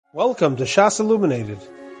Welcome to Shas Illuminated.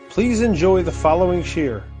 Please enjoy the following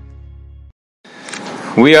shir.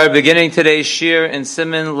 We are beginning today's shir in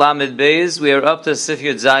siman Lamed Beis. We are up to Sif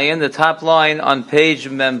Yud Zayin, the top line on page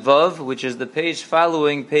Memvav, which is the page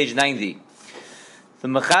following page 90. The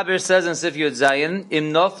Mechaber says in Sif Yud Zayin,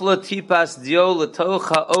 Im nofla tipas dio letoch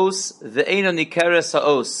ha'os ve'eno nikeres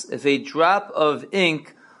ha'os. If a drop of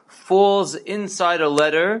ink falls inside a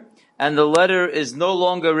letter and the letter is no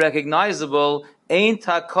longer recognizable, ein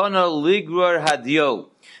takona ligror hadio.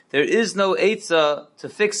 There is no eitzah to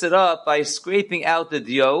fix it up by scraping out the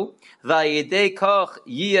dio. Vayidei koch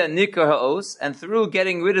yia nikar ha'os, and through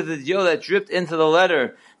getting rid of the dio that dripped into the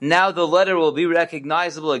letter, now the letter will be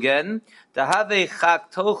recognizable again. Dahave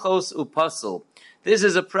chak tochos upasel. This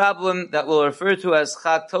is a problem that we'll refer to as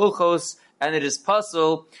chak tochos, and it is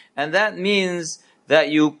pasel, and that means that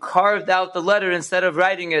you carved out the letter instead of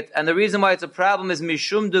writing it. And the reason why it's a problem is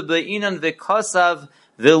mishum de be'inan v'kosav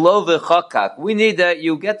v'lo v'chakak. We need that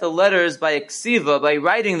you get the letters by ksiva, by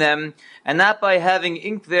writing them, and not by having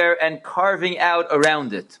ink there and carving out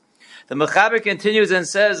around it. The Mechaber continues and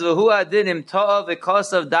says, V'hu adin im ta'a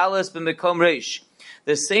v'kosav dalas b'mekom reish.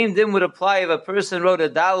 The same din would apply if a person wrote a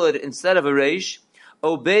dalad instead of a reish,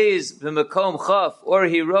 o beis b'mekom chaf, or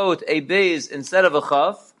he wrote a beis instead of a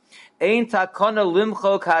chaf. Ein takona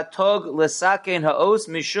limchok hatog lesaken haos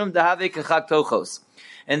mishum dahave kechak tochos.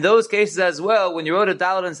 In those cases as well, when you wrote a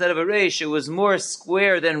dalad instead of a reish, it was more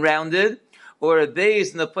square than rounded, or a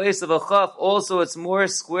beis in the place of a chaf, also it's more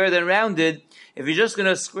square than rounded. If you're just going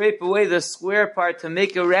to scrape away the square part to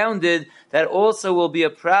make it rounded, that also will be a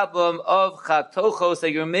problem of chak tochos,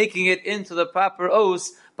 that you're making it into the proper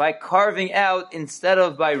os by carving out instead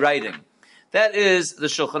of by writing. That is the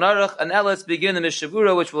Shulchan Aruch, and now let's begin the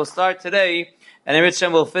Mishabura, which will start today, and in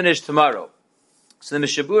Ritzhem will finish tomorrow. So the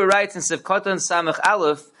Mishabura writes in Sivkoton Samach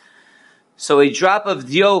Aleph, so a drop of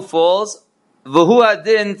dio falls, V'hu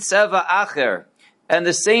adin tseva acher, and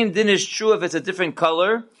the same din is true if it's a different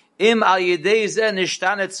color, Im al yedei zeh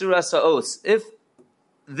nishtanet tzuras ha'os. If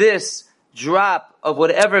this drop of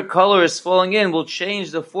whatever color is falling in will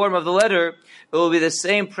change the form of the letter, it will be the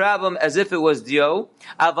same problem as if it was dio.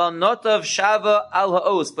 Aval notav shava al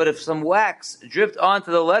ha'os. But if some wax dripped onto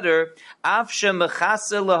the letter, afshe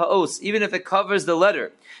mechase laha'os, even if it covers the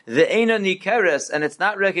letter, the eina nikeres, and it's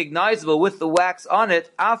not recognizable with the wax on it,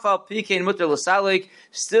 afal pikein muter l'salik,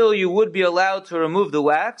 still you would be allowed to remove the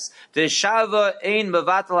wax. The shava ein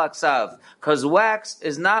mevatel haksav, because wax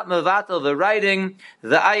is not mevatel the writing,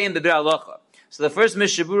 the ayin b'bir halacha. So the first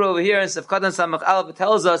Mishabura over here in Sefkatan Samach Aleph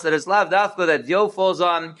tells us that it's lav dafka that dio falls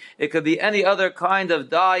on. It could be any other kind of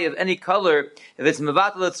dye of any color. If it's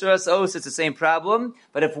mevatel tzuras os, it's the same problem.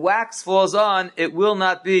 But if wax falls on, it will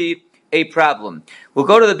not be a problem. We'll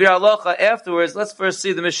go to the Bir Halacha afterwards. Let's first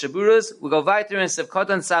see the Mishaburas. We'll go weiter in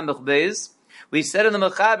Sefkatan Samach Beis. We said in the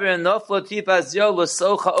Mechaber, Noflo tipas dio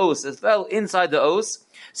l'socha os. It fell inside the os.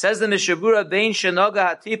 Says the Mishabura, Bein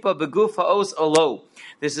shenoga hatipa beguf ha'os olo.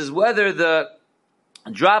 This is whether the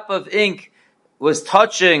drop of ink was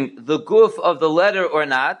touching the guf of the letter or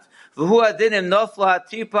not. The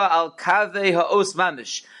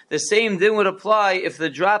same din would apply if the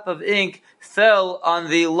drop of ink fell on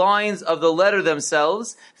the lines of the letter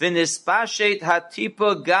themselves. And then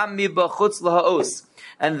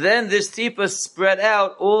this tipa spread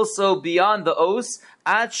out also beyond the os.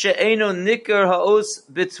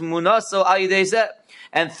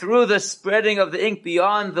 And through the spreading of the ink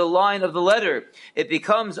beyond the line of the letter, it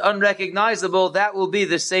becomes unrecognizable. That will be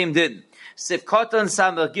the same din. Sifkoton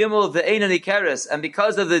samach gimel ve'eina nikeres, and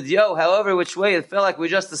because of the dio, however which way it felt like we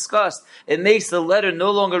just discussed, it makes the letter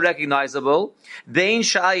no longer recognizable. Bein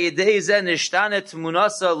sha'ayidei zeh nishtanet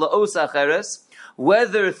munasa la'os acheres,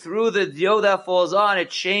 whether through the dio that falls on, it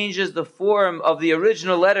changes the form of the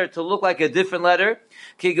original letter to look like a different letter.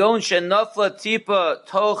 Kigon shenafla tipa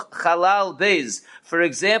toch chalal beis. For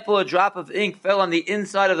example, a drop of ink fell on the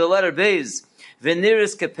inside of the letter beis,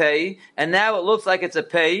 veniris kepei, and now it looks like it's a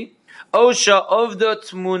pei. Osha ovda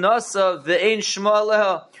tmunasa ve'ein shma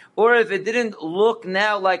aleha. Or if it didn't look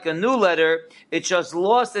now like a new letter, it just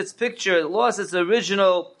lost its picture, it lost its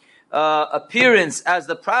original appearance as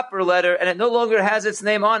the proper letter, and it no longer has its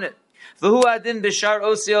name on it. V'hu adin b'shar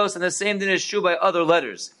osios, and the same din is true by other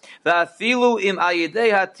letters. V'afilu im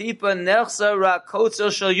ayidei hatipa nechsa ra kotzel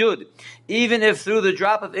shel yud. Even if through the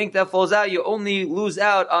drop of ink that falls out, you only lose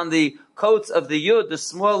out on the coats of the yud, the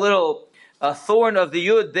small little thorn of the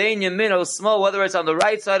yud, bein yamin, or small, whether it's on the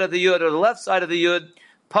right side of the yud or the left side of the yud,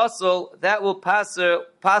 pasel, that will pasel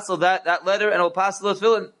that letter, and it will pasel the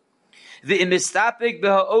tefillin. If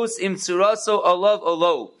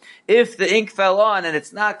the ink fell on and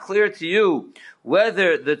it's not clear to you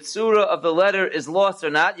whether the tzura of the letter is lost or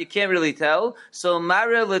not. You can't really tell. So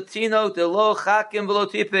mare latino de lo chakim v'lo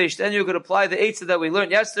tipish. Then you could apply the eitzah that we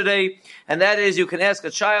learned yesterday, and that is you can ask a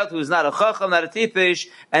child who's not a chacham, not a tipish,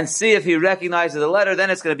 and see if he recognizes the letter. Then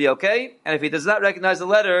it's going to be okay. And if he does not recognize the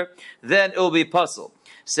letter, then it will be puzzle.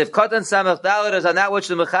 Sif Katan Samach Dalet is on that which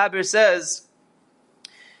the Mechaber says,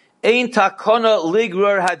 Ein takona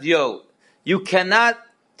ligror hadyo. You cannot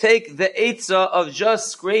take the eitzah of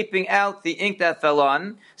just scraping out the ink that fell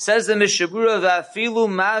on. Says the Mishabura, V'afilu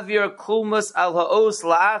mavir kulmus al ha'os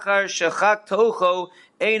la'achar shechak tocho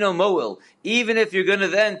eino moel. Even if you're going to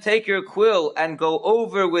then take your quill and go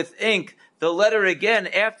over with ink the letter again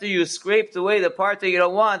after you scraped away the part that you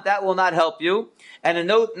don't want, that will not help you. And in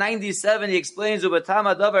note 97, he explains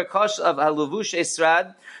Ubatama Davar Kosh of Haluvush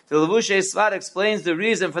Esrad. The Levush Esrad explains the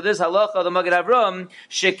reason for this halacha of the Magid Avram,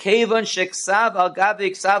 Shekevan Sheksav Al Gabi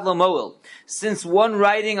Ksav Lomoel. Since one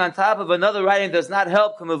writing on top of another writing does not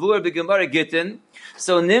help, Kamavur B'Gemara Gittin,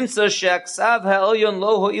 so Nimsa Sheksav Ha'elyon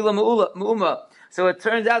Lo Ho'ila Mu'uma. So it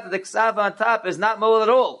turns out that the Ksav on top is not Moel at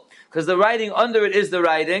all, because the writing under it is the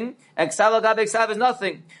writing, and Ksav al Gabi Ksav is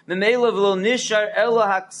nothing. And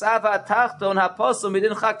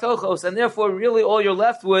therefore, really all you're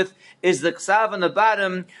left with is the Ksav on the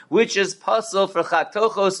bottom, which is puzzle for Chak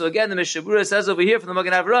Tochos. So again, the Mishabura says over here from the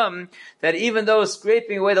Magen Avram, that even though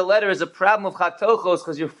scraping away the letter is a problem of Chak Tochos,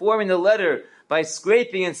 because you're forming the letter by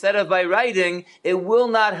scraping instead of by writing, it will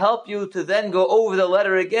not help you to then go over the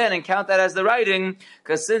letter again and count that as the writing,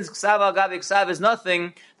 because since Ksav al Gabi Ksav is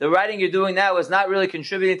nothing, the writing you're doing now is not really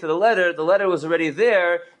contributing to the letter was already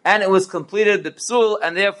there, and it was completed the psul,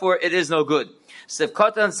 and therefore it is no good.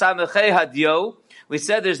 Sefkatan samechei hadyo, we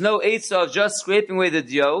said there's no eitzah of just scraping away the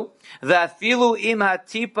dio. V'afilu im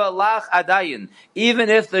hatipa lach adayin, even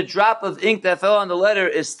if the drop of ink that fell on the letter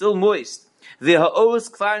is still moist. The ha'oz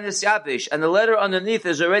kvar nisyapish, and the letter underneath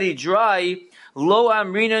is already dry. Lo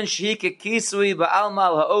amrinan shehike kisui ba'alma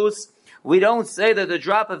ha'oz. We don't say that the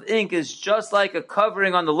drop of ink is just like a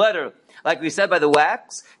covering on the letter, like we said by the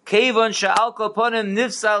wax. Kevon sha'al koponim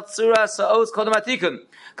nifsal tzura sa'oz kodamatikun.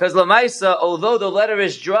 Because lamaisa, although the letter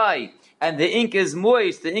is dry and the ink is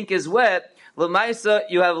moist, the ink is wet, L'maisa,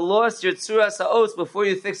 you have lost your tzura sa'os before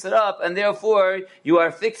you fix it up, and therefore you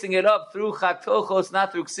are fixing it up through chak tochos,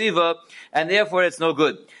 not through ksiva, and therefore it's no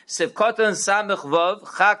good. Sivkotan samech vav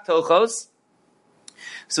chak tochos.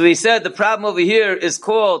 So he said the problem over here is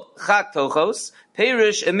called chak tochos.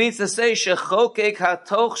 Perish, it means to say shechokek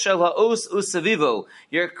hatoch shel ha'os usavivo.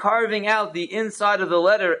 You're carving out the inside of the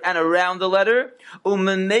letter and around the letter.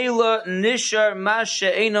 U'menela nishar ma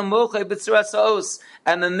she'ena mochei b'tzura sa'os.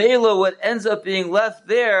 And the mela, what ends up being left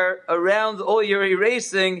there around all your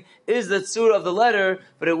erasing is the tzura of the letter,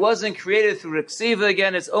 but it wasn't created through reksiva.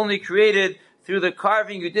 Again, it's only created through the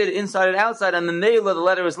carving you did inside and outside, and the mela, the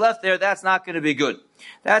letter is left there. That's not going to be good.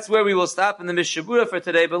 That's where we will stop in the Mishabura for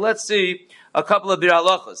today, but let's see a couple of Bir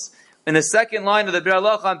Halachos. In the second line of the Bir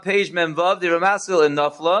Halach on page Memvav, the Ramaskil in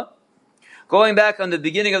Nafla, going back on the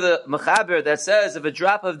beginning of the Mechaber that says if a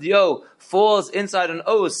drop of dio falls inside an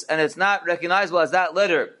os and it's not recognizable as that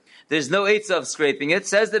letter, there's no eitzah of scraping it.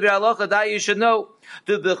 Says the Bir Halacha that you should know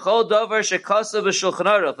that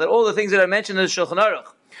all the things that are mentioned in the Shulchan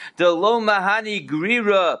Aruch, the lo mahani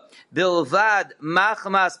grira bilvad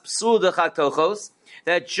machmas psul dechak tochos,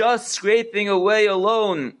 that just scraping away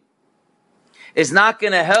alone is not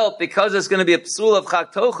going to help because it's going to be a psul of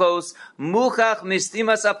chak tochos. Muchach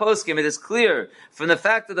mistimas aposkim. It is clear from the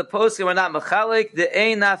fact that the poskim are not machalik, the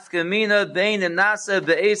ein nafkamina bein nasa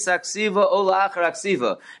be'es aksiva ola achar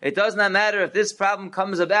aksiva. It does not matter if this problem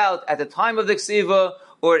comes about at the time of the ksiva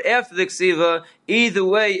or after the ksiva. Either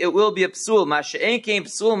way, it will be a psul. Masha'en came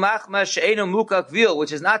psul machma she'enu mukak vil,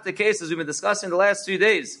 which is not the case as we've been discussing the last 2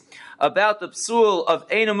 days about the psul of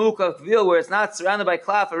Eina Mukach Vil, where it's not surrounded by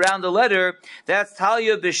klaf around the letter. That's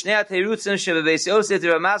Talia B'Shnei Teirutzim Shebebeis Yosef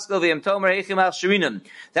Ramaskal V'Yem Tomer Heichim Al Shirinim.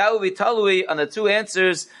 That will be talui on the two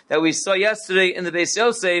answers that we saw yesterday in the Beis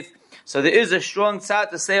Yosef. So there is a strong tzad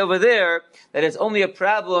to say over there that it's only a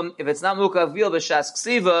problem if it's not Mukach Vil B'Shas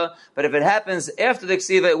Ksiva, but if it happens after the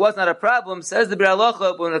Ksiva, it was not a problem. Says the Bir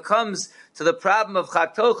Halacha, when it comes to the problem of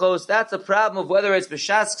Chak Tochos, that's a problem of whether it's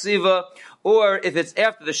B'Shas Ksiva or if it's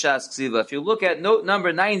after the Shas Ksiva. If you look at note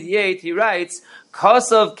number 98, he writes,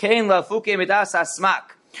 Kosav Kain Lafuke Midas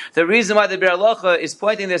Asmak. The reason why the Bir Halacha is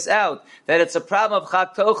pointing this out, that it's a problem of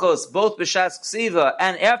Chak Tochos, both b'shas ksiva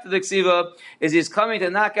and after the ksiva, is he's coming to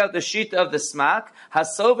knock out the shita of the smak.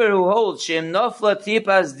 Hasover who holds shem nofla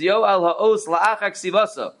tipas dio al haos la'achar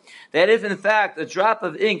ksivasa, that if in fact a drop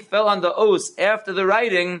of ink fell on the os after the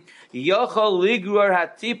writing, yochol ligrur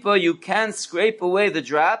hatipa, you can scrape away the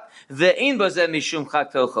drop. Ve'in bazeh mishum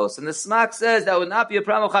Chak Tochos, and the smak says that would not be a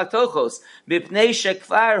problem of Chak Tochos. Bipnei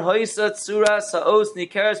shekvar hoisat surah saos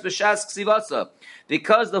nikeres b'shas ksivasa,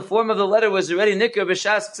 because the form of the letter was already nicker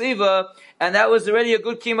b'shas ksiva, and that was already a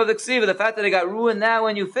good kiyum of the ksiva. The fact that it got ruined now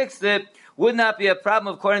when you fixed it would not be a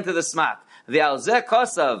problem according to the smak. The alzeh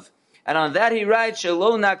kosav, and on that he writes,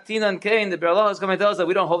 shelo naktinan kain, the Bir Halacha is coming to tell us that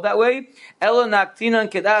we don't hold that way. Elo naktinan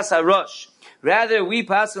kedas harosh. Rather, we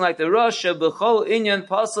pass like the Rosh, b'chol inyan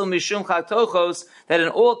pasal mishum Chak Tochos, that in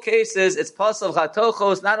all cases it's pasal Chak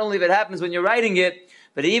Tochos, not only if it happens when you're writing it,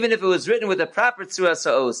 but even if it was written with the proper tzura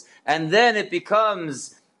sa'os, and then it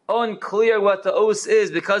becomes unclear what the os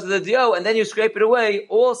is because of the dio, and then you scrape it away,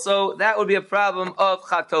 also that would be a problem of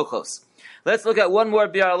Chak Tochos. Let's look at one more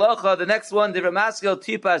Bir Halacha, the next one, the Ramaskil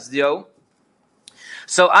Tipas dio.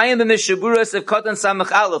 So I am the Mishaburas of Kotan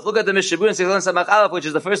Samach Aleph. Look at the Mishaburas of Kotan Samach Aleph, which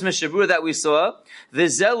is the first Mishabura that we saw.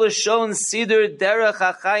 V'zel shon Sidur Derech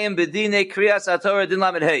HaChayim B'dinei Kriyas HaTorah Din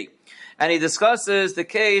Lamed Hey. And he discusses the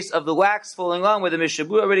case of the wax falling on, where the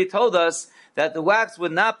Mishabura already told us that the wax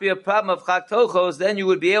would not be a problem of Chak Tochos, then you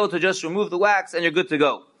would be able to just remove the wax and you're good to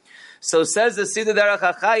go. So says the Siddur Derech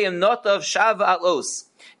HaChayim, not of Shav Alos.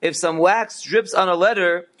 If some wax drips on a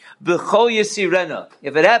letter, B'chol Yisirena.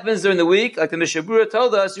 If it happens during the week, like the Mishabura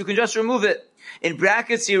told us, you can just remove it. In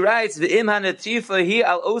brackets he writes, V'im hanatifa hi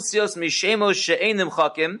al osios mishemos she'enim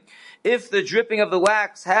chakim. If the dripping of the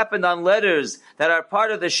wax happened on letters that are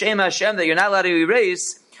part of the Shem Hashem that you're not allowed to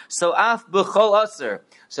erase, so af b'chol aser.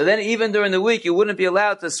 So then even during the week, you wouldn't be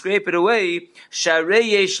allowed to scrape it away.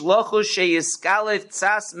 Sharei yesh lochus sheyiskalev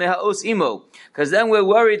tzas mehaos imo. Because then we're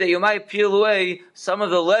worried that you might peel away some of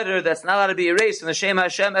the letter that's not allowed to be erased from the Shem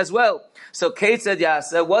Hashem as well. So Kate said,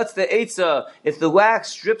 Yasa, what's the eitzah if the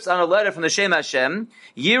wax drips on a letter from the Shem Hashem?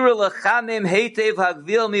 Yira lechamim heitev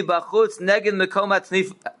hagvil mi bachutz negin mekom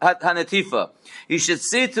hanetifa. You should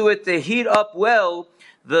see to it to heat up well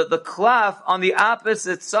the cloth on the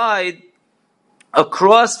opposite side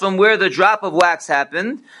across from where the drop of wax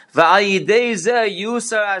happened. Va'ayidei zeh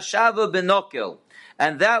yusar hashava benokil.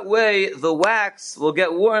 And that way, the wax will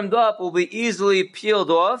get warmed up, will be easily peeled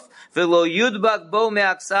off. V'lo yudbak bo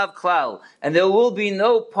me'aksav klal. And there will be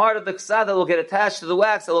no part of the ksav that will get attached to the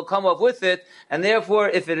wax that will come off with it. And therefore,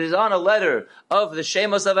 if it is on a letter of the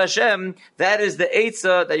Shemos of Hashem, that is the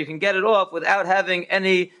eitzah that you can get it off without having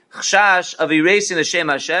any chshash of erasing the Shem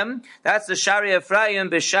Hashem. That's the Shari Ephraim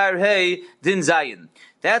B'Shar Hey Din Zayin.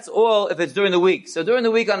 That's all if it's during the week. So during the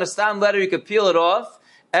week on a stam letter, you could peel it off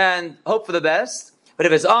and hope for the best. But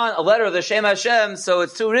if it's on a letter of the Shem Hashem, so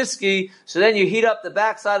it's too risky, so then you heat up the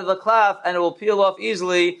back side of the cloth and it will peel off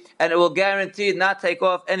easily and it will guaranteed not take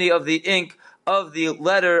off any of the ink of the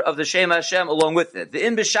letter of the Shem Hashem along with it. The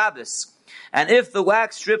in b'Shabbos. And if the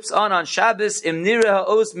wax drips on Shabbos, im nireh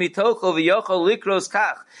ha'os mitocho v'yochol likros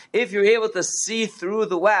kach. If you're able to see through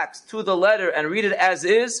the wax to the letter and read it as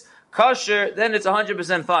is, kosher, then it's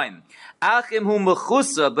 100% fine. Achim hu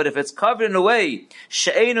mechusa, but if it's covered in a way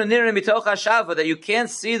she'einu nireh mitoch hashava, that you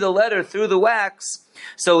can't see the letter through the wax,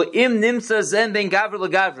 so im nimtza zen ben gavra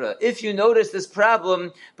legavra. If you notice this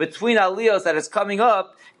problem between aliyos that is coming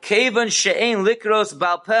up, kevan she'ein likros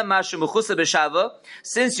balpeh mashu mechusa b'shava,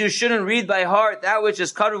 since you shouldn't read by heart that which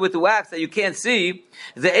is covered with the wax that you can't see,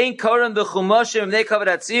 the ein koran b'chumashim they covered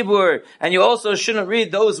at tzibur, and you also shouldn't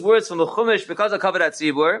read those words from the chumash because of covered at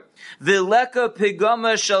tzibur. V'leka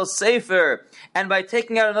pigama shel sefer, and by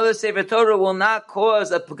taking out another sefer Torah will not cause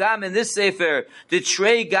a pigam in this sefer.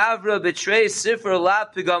 Detrei gavra betrei sefer la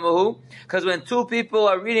pigamahu, because when two people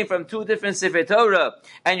are reading from two different sefer Torah,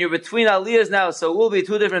 and you're between aliyahs now, so it will be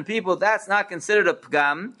two different people, that's not considered a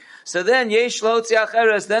pigam. So then yesh lo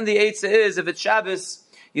tziacheres, then the eitzah is, if it's Shabbos,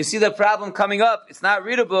 you see the problem coming up, it's not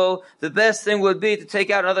readable, the best thing would be to take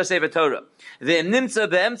out another Sefer Torah. But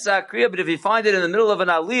if you find it in the middle of an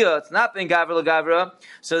aliyah, it's not ben gavra legavra,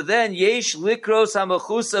 so then yesh likros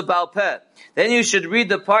hamachusa balpeh. Then you should read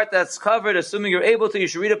the part that's covered, assuming you're able to, you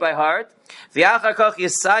should read it by heart.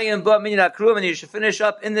 And you should finish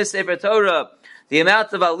up in this Sefer Torah the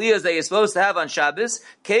amount of aliyahs that you're supposed to have on Shabbos.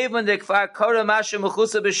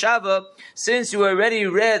 Since you already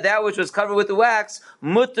read that which was covered with the wax,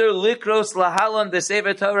 mutter likros lahalan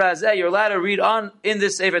b'sefer Torah hazeh, you're allowed to read on in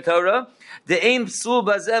this Sefer Torah. The aim psul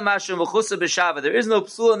bazeh mashu mechusa b'shava. There is no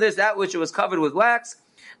psul in this, that which was covered with wax.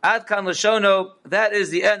 Ad kan Lashono, that is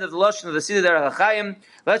the end of the Lashon of the Siddur Derech HaChaim.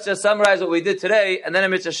 Let's just summarize what we did today, and then in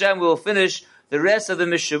Mitzvah Hashem we will finish the rest of the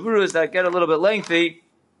Mishavuros that get a little bit lengthy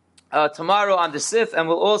tomorrow on the Sif, and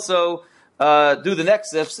we'll also do the next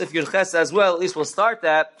Sif Yud Ches as well. At least we'll start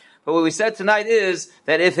that. But what we said tonight is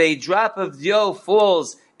that if a drop of dio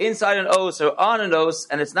falls inside an os or on an os,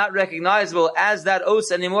 and it's not recognizable as that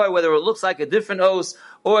os anymore, whether it looks like a different os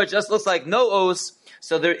or it just looks like no os,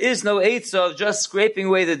 so there is no eitzah of just scraping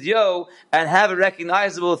away the dio and have it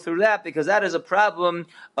recognizable through that, because that is a problem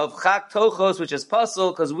of chak tochos, which is puzzle,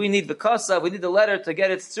 because we need the kasav, we need the letter to get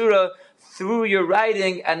its tzura through your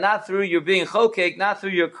writing and not through your being chokek, not through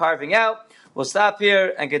your carving out. We'll stop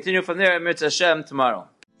here and continue from there in Mitzvah Hashem tomorrow.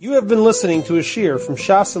 You have been listening to a shiur from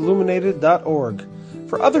shasilluminated.org.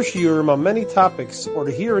 For other shiurim on many topics, or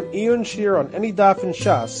to hear an Iyun shiur on any daf in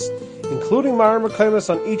Shas, including Ma'ar Mekaymas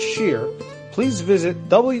on each shiur, please visit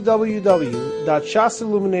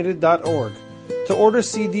www.shasilluminated.org. To order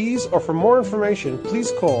CDs or for more information,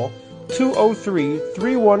 please call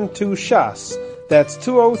 203-312-SHAS. That's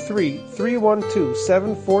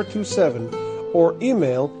 203-312-7427, or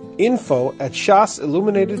email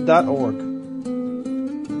info@shasilluminated.org.